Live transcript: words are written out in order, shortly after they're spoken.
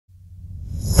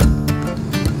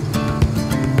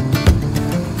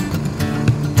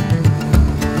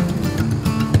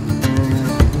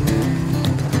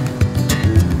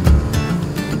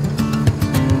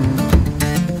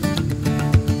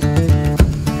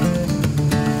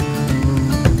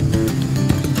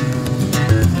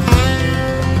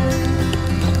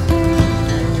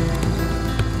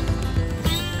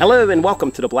Hello and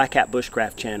welcome to the Black Hat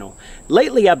Bushcraft channel.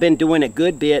 Lately I've been doing a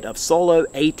good bit of solo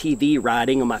ATV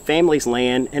riding on my family's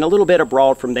land and a little bit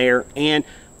abroad from there. And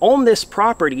on this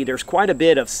property there's quite a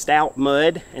bit of stout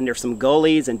mud and there's some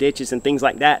gullies and ditches and things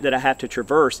like that that I have to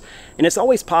traverse. And it's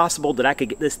always possible that I could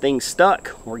get this thing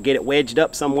stuck or get it wedged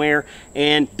up somewhere.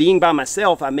 And being by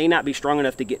myself, I may not be strong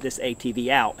enough to get this ATV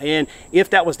out. And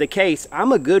if that was the case,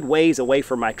 I'm a good ways away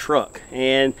from my truck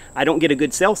and I don't get a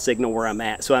good cell signal where I'm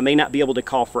at, so I may not be able to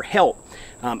call for help.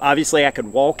 Obviously I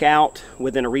could walk out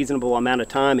within a reasonable amount of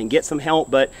time and get some help,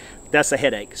 but that's a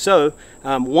headache. So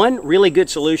one really good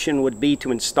solution would be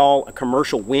to install a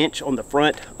commercial winch on the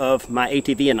front of my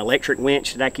ATV, an electric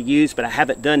winch that I could use, but I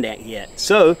haven't done that yet.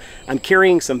 So I'm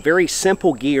carrying some very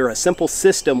simple gear, a simple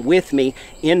system with me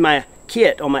in my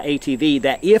kit on my ATV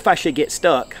that if I should get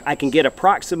stuck, I can get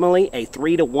approximately a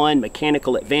 3-to-1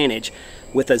 mechanical advantage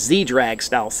with a Z-drag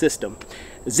style system.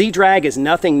 Z-drag is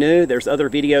nothing new. There's other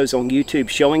videos on YouTube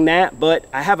showing that, but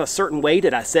I have a certain way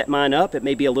that I set mine up. It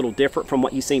may be a little different from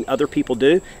what you've seen other people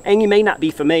do, and you may not be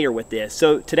familiar with this.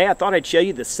 So today I thought I'd show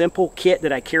you the simple kit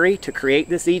that I carry to create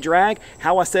this Z-drag,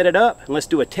 how I set it up, and let's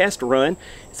do a test run.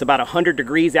 It's about 100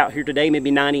 degrees out here today,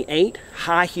 maybe 98.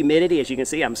 High humidity, as you can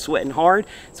see, I'm sweating hard,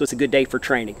 so it's a good day for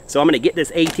training. So I'm gonna get this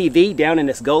ATV down in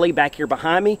this gully back here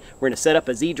behind me. We're gonna set up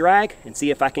a Z-drag and see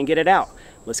if I can get it out.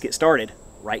 Let's get started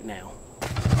right now.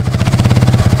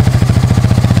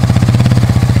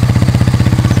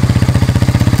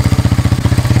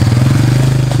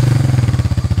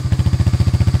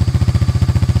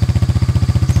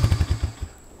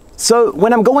 So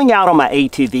when I'm going out on my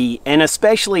ATV, and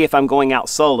especially if I'm going out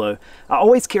solo, I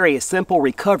always carry a simple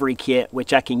recovery kit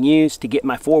which I can use to get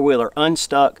my four-wheeler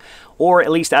unstuck or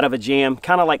at least out of a jam,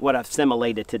 kind of like what I've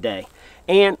simulated today.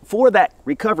 And for that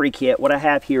recovery kit, what I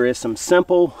have here is some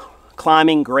simple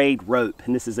climbing grade rope,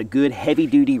 and this is a good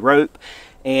heavy-duty rope,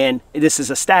 and this is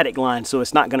a static line, so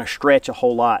it's not going to stretch a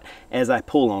whole lot as I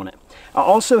pull on it. I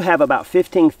also have about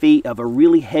 15 feet of a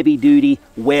really heavy-duty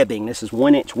webbing. This is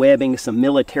 1-inch webbing, some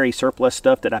military surplus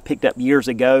stuff that I picked up years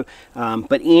ago,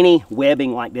 but any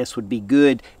webbing like this would be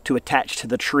good to attach to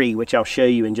the tree, which I'll show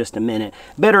you in just a minute.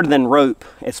 Better than rope,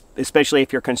 especially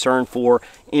if you're concerned for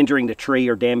injuring the tree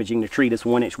or damaging the tree. This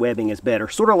 1-inch webbing is better.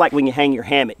 Sort of like when you hang your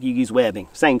hammock, you use webbing,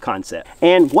 same concept.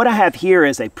 And what I have here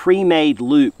is a pre-made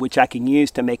loop which I can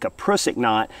use to make a prusik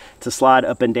knot to slide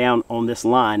up and down on this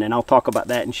line, and I'll talk about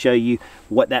that and show you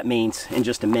what that means in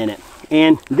just a minute.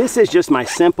 And this is just my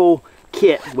simple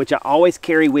kit which I always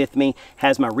carry with me.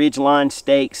 Has my ridgeline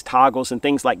stakes, toggles, and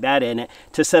things like that in it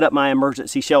to set up my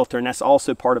emergency shelter, and that's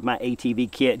also part of my ATV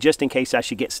kit. Just in case I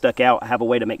should get stuck out, I have a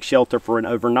way to make shelter for an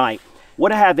overnight.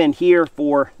 What I have in here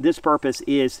for this purpose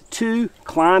is 2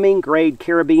 climbing grade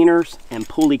carabiners and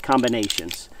pulley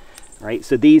combinations. Right,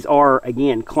 so these are,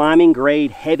 again, climbing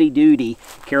grade heavy duty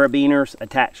carabiners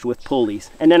attached with pulleys.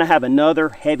 And then I have another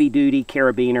heavy duty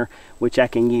carabiner which I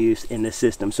can use in this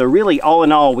system. So really, all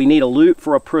in all, we need a loop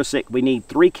for a prusik, we need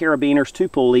 3 carabiners, 2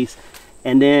 pulleys,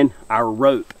 and then our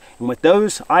rope. And with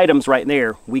those items right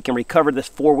there, we can recover this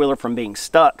four-wheeler from being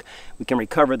stuck. We can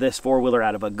recover this four-wheeler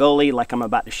out of a gully like I'm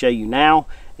about to show you now.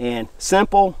 And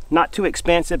simple, not too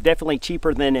expensive, definitely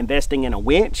cheaper than investing in a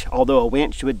winch, although a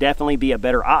winch would definitely be a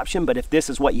better option. But if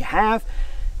this is what you have,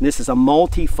 this is a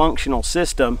multifunctional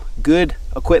system, good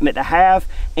equipment to have,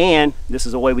 and this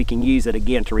is a way we can use it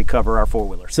again to recover our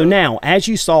four-wheeler. So now, as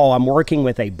you saw, I'm working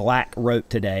with a black rope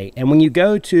today, and when you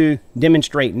go to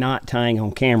demonstrate knot tying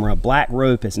on camera, black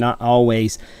rope is not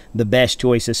always the best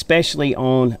choice, especially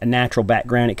on a natural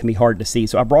background. It can be hard to see.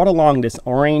 So I brought along this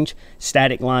orange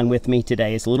static line with me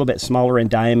today. It's a little bit smaller in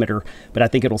diameter, but I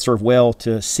think it'll serve well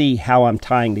to see how I'm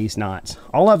tying these knots.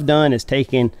 All I've done is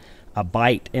taken a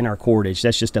bite in our cordage.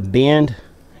 That's just a bend,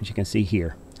 as you can see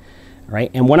here. All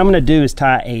right, and what I'm going to do is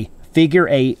tie a figure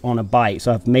 8 on a bite.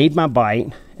 So I've made my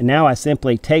bite, and now I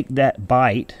simply take that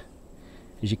bite,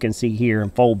 as you can see here,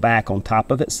 and fold back on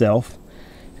top of itself,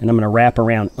 and I'm going to wrap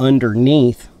around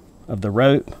underneath of the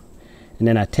rope, and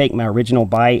then I take my original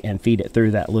bite and feed it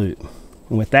through that loop.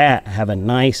 And with that, I have a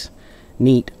nice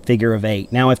neat figure of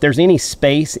 8. Now if there's any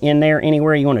space in there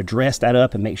anywhere, you want to dress that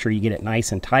up and make sure you get it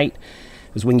nice and tight,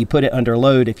 because when you put it under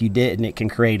load, if you didn't, it can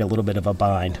create a little bit of a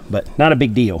bind, but not a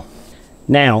big deal.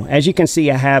 Now, as you can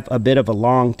see, I have a bit of a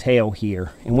long tail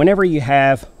here, and whenever you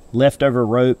have leftover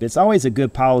rope, it's always a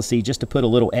good policy just to put a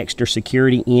little extra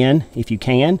security in if you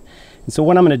can. And so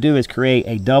what I'm going to do is create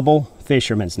a double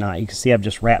fisherman's knot. You can see I've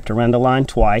just wrapped around the line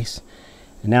twice,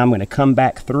 and now I'm going to come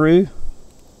back through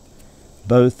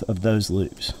both of those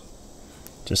loops.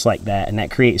 Just like that, and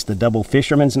that creates the double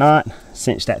fisherman's knot.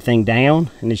 Cinch that thing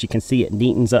down, and as you can see, it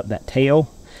neatens up that tail.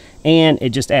 and it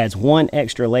just adds one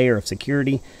extra layer of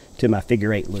security to my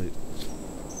figure 8 loop.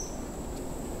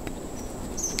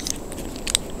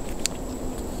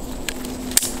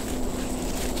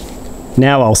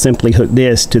 Now I'll simply hook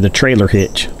this to the trailer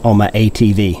hitch on my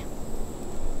ATV.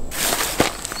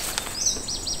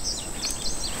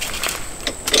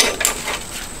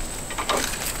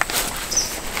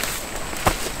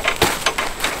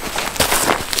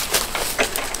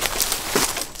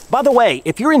 By the way,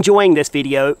 if you're enjoying this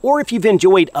video, or if you've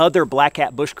enjoyed other Black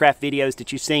Hat Bushcraft videos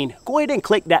that you've seen, go ahead and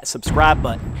click that subscribe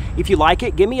button. If you like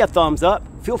it, give me a thumbs up.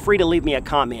 Feel free to leave me a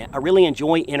comment. I really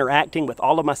enjoy interacting with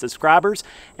all of my subscribers,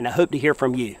 and I hope to hear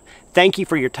from you. Thank you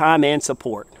for your time and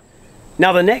support.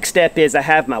 Now the next step is I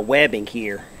have my webbing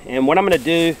here, and what I'm going to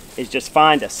do is just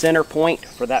find a center point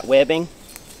for that webbing.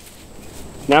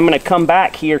 Now I'm going to come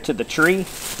back here to the tree,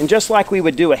 and just like we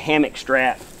would do a hammock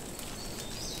strap,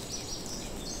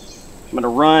 I'm going to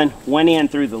run one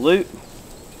end through the loop,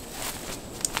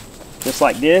 just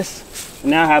like this.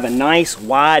 And now I have a nice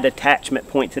wide attachment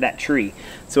point to that tree.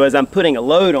 So as I'm putting a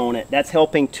load on it, that's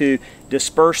helping to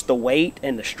disperse the weight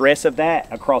and the stress of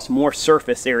that across more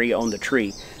surface area on the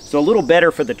tree. So a little better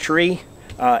for the tree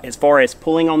as far as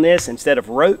pulling on this. Instead of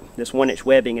rope, this 1-inch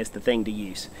webbing is the thing to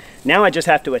use. Now I just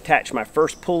have to attach my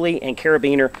first pulley and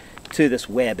carabiner to this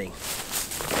webbing.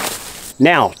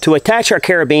 Now, to attach our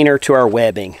carabiner to our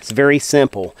webbing, it's very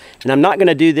simple. And I'm not going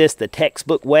to do this the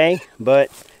textbook way, but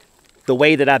the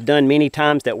way that I've done many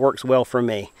times that works well for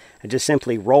me. I just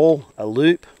simply roll a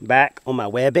loop back on my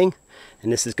webbing,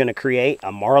 and this is going to create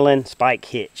a marlin spike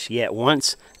hitch. Yet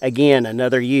once again,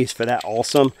 another use for that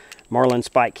awesome marlin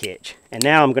spike hitch. And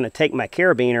now I'm going to take my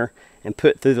carabiner and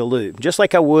put through the loop, just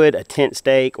like I would a tent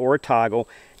stake or a toggle.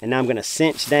 And now I'm going to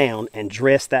cinch down and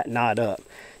dress that knot up.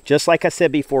 Just like I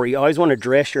said before, you always want to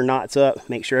dress your knots up,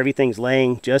 make sure everything's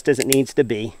laying just as it needs to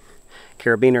be.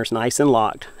 Carabiner's nice and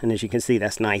locked, and as you can see,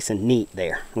 that's nice and neat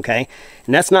there, okay?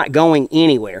 And that's not going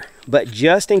anywhere, but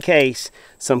just in case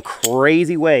some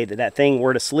crazy way that that thing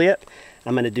were to slip,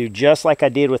 I'm going to do just like I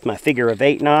did with my figure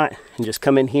 8 knot, and just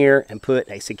come in here and put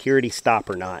a security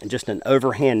stopper knot. And just an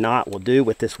overhand knot will do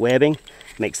with this webbing.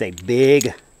 Makes a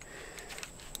big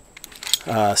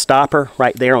stopper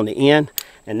right there on the end.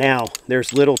 And now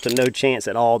there's little to no chance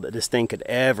at all that this thing could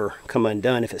ever come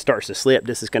undone. If it starts to slip,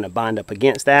 this is going to bind up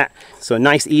against that. So a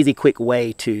nice, easy, quick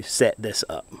way to set this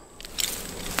up.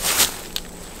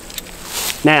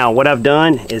 Now what I've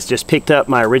done is just picked up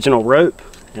my original rope,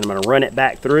 and I'm going to run it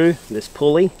back through this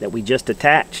pulley that we just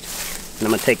attached. And I'm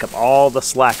going to take up all the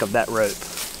slack of that rope,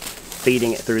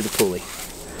 feeding it through the pulley.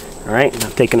 All right, and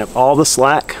I've taken up all the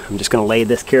slack. I'm just going to lay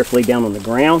this carefully down on the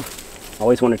ground.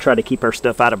 Always want to try to keep our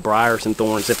stuff out of briars and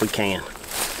thorns if we can.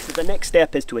 So the next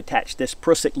step is to attach this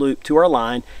prusik loop to our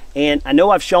line. And I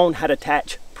know I've shown how to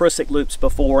attach prusik loops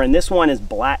before, and this one is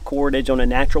black cordage on a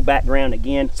natural background.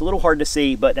 Again, it's a little hard to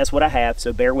see, but that's what I have,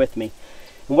 so bear with me.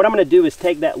 And what I'm going to do is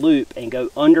take that loop and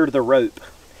go under the rope.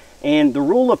 And the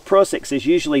rule of prusiks is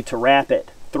usually to wrap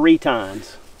it 3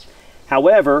 times.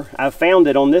 However, I've found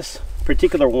that on this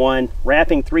particular one,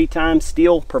 wrapping 3 times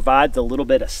still provides a little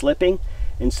bit of slipping.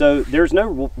 And so there's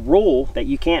no rule that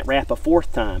you can't wrap a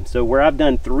 4th time. So where I've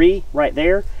done 3 right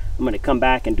there, I'm going to come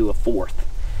back and do a 4th.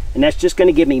 And that's just going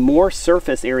to give me more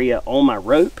surface area on my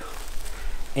rope.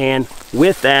 And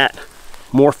with that,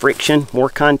 more friction, more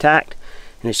contact,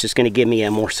 and it's just going to give me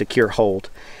a more secure hold.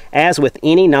 As with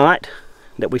any knot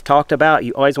that we've talked about,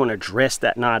 you always want to dress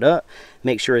that knot up,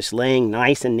 make sure it's laying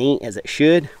nice and neat as it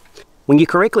should. When you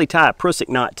correctly tie a prusik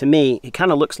knot, to me, it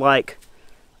kind of looks like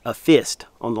a fist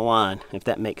on the line, if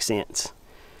that makes sense.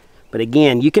 But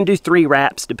again, you can do 3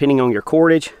 wraps depending on your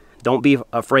cordage. Don't be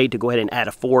afraid to go ahead and add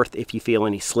a 4th if you feel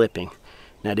any slipping.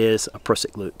 That is a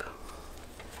prusik loop.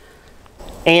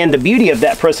 And the beauty of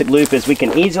that prusik loop is we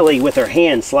can easily, with our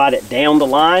hand, slide it down the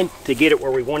line to get it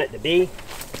where we want it to be.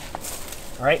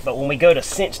 All right, but when we go to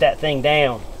cinch that thing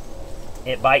down,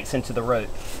 it bites into the rope.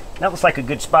 That looks like a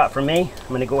good spot for me. I'm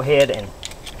going to go ahead and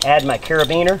add my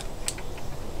carabiner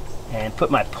and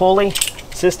put my pulley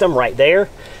system right there.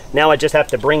 Now I just have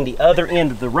to bring the other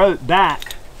end of the rope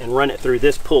back and run it through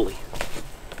this pulley.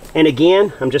 And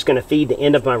again, I'm just going to feed the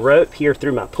end of my rope here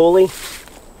through my pulley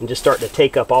and just start to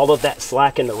take up all of that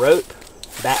slack in the rope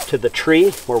back to the tree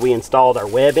where we installed our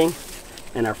webbing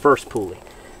and our first pulley.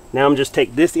 Now I'm just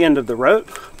take this end of the rope,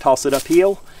 toss it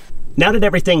uphill. Now that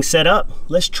everything's set up,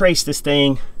 let's trace this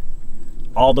thing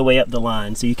all the way up the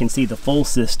line so you can see the full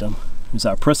system. There's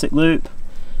our prusik loop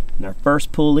and our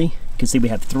first pulley. You can see we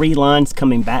have 3 lines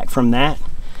coming back from that.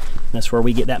 That's where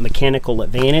we get that mechanical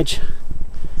advantage,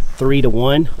 3 to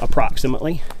 1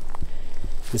 approximately.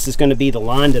 This is going to be the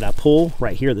line that I pull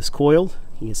right here, this coiled.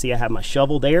 You can see I have my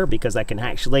shovel there because I can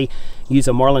actually use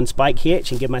a marlin spike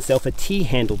hitch and give myself a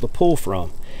T-handle to pull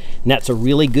from. And that's a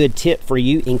really good tip for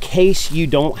you in case you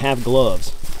don't have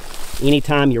gloves.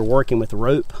 Anytime you're working with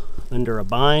rope under a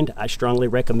bind, I strongly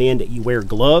recommend that you wear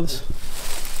gloves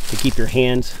to keep your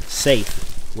hands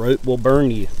safe. Rope will burn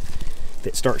you. If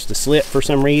it starts to slip for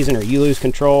some reason or you lose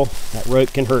control, that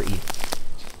rope can hurt you.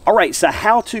 All right, so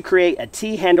how to create a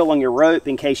T-handle on your rope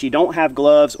in case you don't have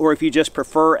gloves or if you just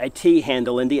prefer a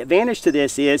T-handle. And the advantage to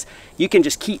this is you can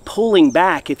just keep pulling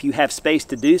back if you have space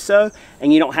to do so,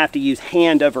 and you don't have to use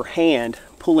hand over hand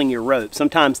pulling your rope.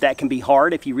 Sometimes that can be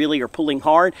hard if you really are pulling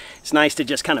hard. It's nice to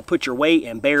just kind of put your weight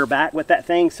and bear back with that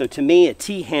thing. So to me, a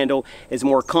T-handle is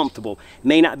more comfortable. It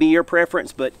may not be your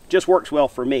preference, but just works well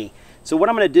for me. So what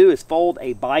I'm going to do is fold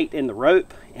a bight in the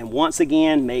rope and once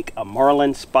again make a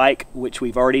marlin spike, which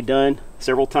we've already done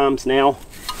several times now.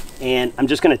 And I'm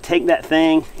just going to take that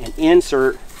thing and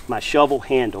insert my shovel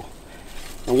handle.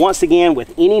 And once again,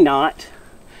 with any knot,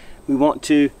 we want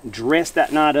to dress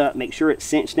that knot up, make sure it's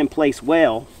cinched in place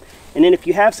well. And then if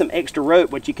you have some extra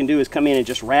rope, what you can do is come in and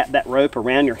just wrap that rope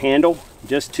around your handle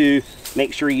just to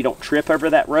make sure you don't trip over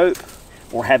that rope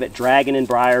or have it dragging in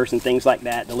briars and things like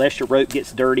that. The less your rope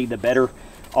gets dirty, the better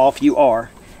off you are.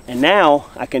 And now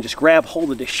I can just grab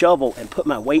hold of the shovel and put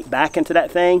my weight back into that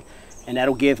thing, and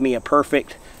that'll give me a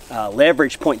perfect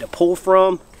leverage point to pull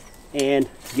from and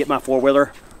get my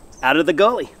four-wheeler out of the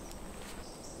gully.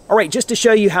 All right, just to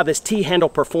show you how this T-handle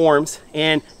performs,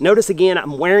 and notice again,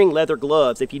 I'm wearing leather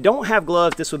gloves. If you don't have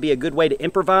gloves, this would be a good way to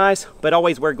improvise, but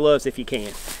always wear gloves if you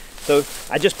can. So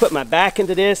I just put my back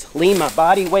into this, lean my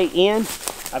body weight in.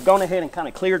 I've gone ahead and kind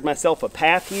of cleared myself a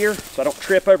path here so I don't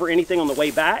trip over anything on the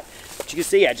way back. But you can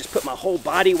see I just put my whole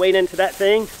body weight into that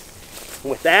thing.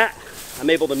 And with that, I'm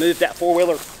able to move that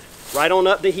four-wheeler right on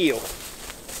up the hill.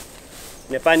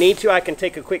 And if I need to, I can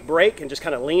take a quick break and just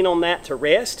kind of lean on that to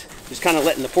rest. Just kind of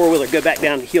letting the four-wheeler go back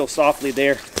down the hill softly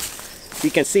there.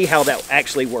 You can see how that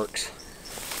actually works.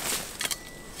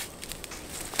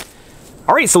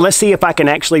 All right, so let's see if I can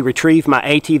actually retrieve my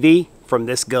ATV from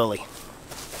this gully.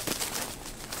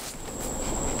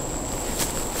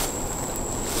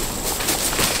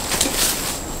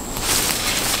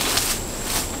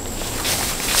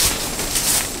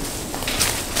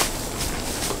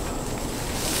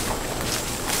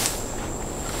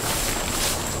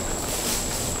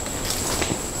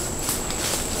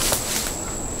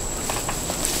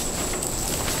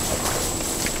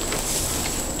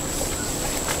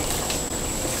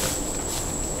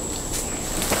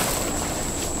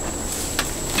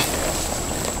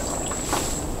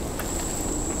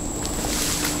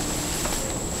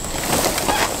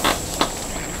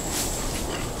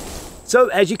 So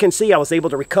as you can see, I was able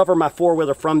to recover my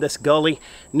four-wheeler from this gully.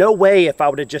 No way if I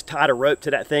would have just tied a rope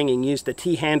to that thing and used the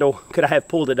T-handle could I have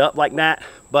pulled it up like that.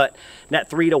 But that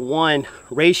 3-to-1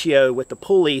 ratio with the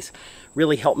pulleys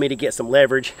really helped me to get some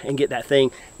leverage and get that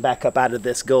thing back up out of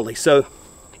this gully. So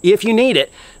if you need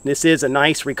it, this is a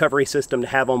nice recovery system to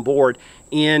have on board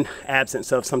in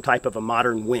absence of some type of a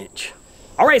modern winch.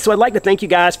 All right, so I'd like to thank you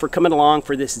guys for coming along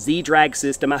for this Z-Drag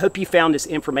system. I hope you found this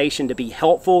information to be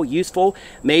helpful, useful,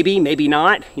 maybe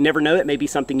not. You never know, it may be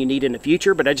something you need in the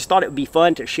future, but I just thought it would be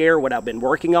fun to share what I've been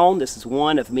working on. This is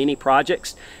one of many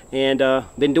projects, and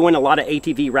been doing a lot of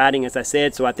ATV riding, as I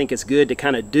said, so I think it's good to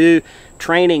kind of do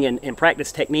training and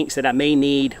practice techniques that I may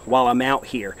need while I'm out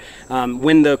here.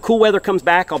 When the cool weather comes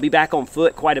back, I'll be back on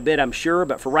foot quite a bit, I'm sure,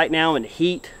 but for right now in the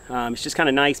heat, it's just kind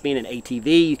of nice being an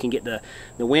ATV. You can get the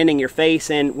wind in your face,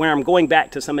 and when I'm going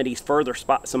back to some of these further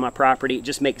spots on my property, it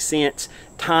just makes sense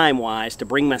time-wise to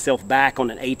bring myself back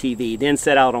on an ATV, then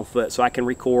set out on foot so I can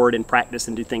record and practice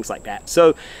and do things like that.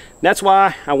 So that's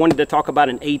why I wanted to talk about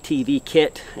an ATV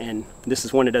kit, and this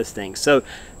is one of those things. So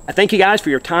I thank you guys for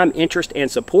your time, interest, and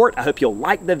support. I hope you'll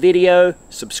like the video,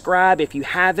 subscribe if you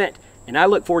haven't, and I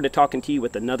look forward to talking to you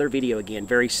with another video again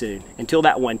very soon. Until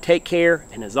that one, take care,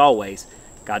 and as always,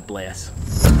 God bless.